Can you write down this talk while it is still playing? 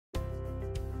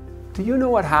Do you know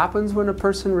what happens when a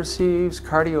person receives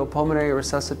cardiopulmonary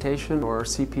resuscitation or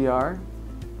CPR?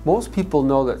 Most people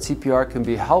know that CPR can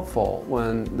be helpful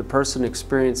when the person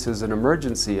experiences an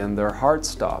emergency and their heart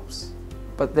stops.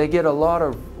 But they get a lot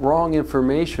of wrong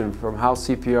information from how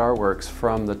CPR works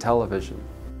from the television.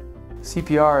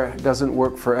 CPR doesn't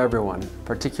work for everyone,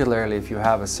 particularly if you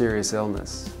have a serious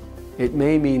illness. It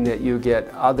may mean that you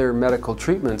get other medical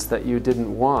treatments that you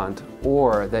didn't want,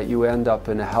 or that you end up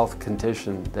in a health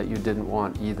condition that you didn't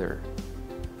want either.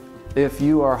 If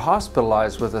you are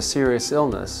hospitalized with a serious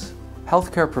illness,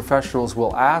 healthcare professionals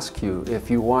will ask you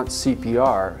if you want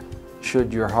CPR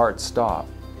should your heart stop.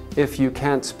 If you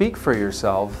can't speak for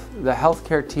yourself, the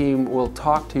healthcare team will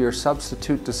talk to your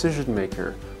substitute decision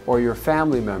maker or your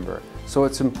family member, so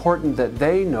it's important that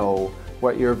they know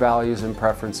what your values and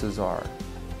preferences are.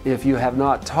 If you have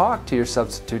not talked to your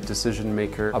substitute decision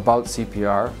maker about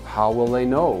CPR, how will they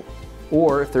know?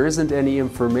 Or if there isn't any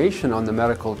information on the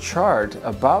medical chart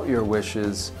about your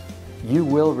wishes, you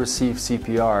will receive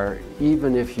CPR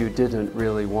even if you didn't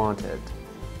really want it.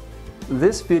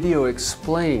 This video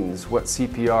explains what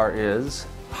CPR is,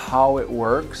 how it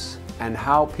works, and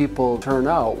how people turn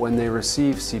out when they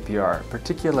receive CPR,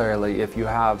 particularly if you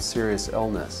have serious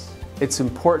illness. It's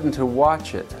important to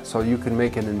watch it so you can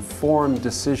make an informed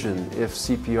decision if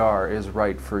CPR is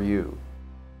right for you.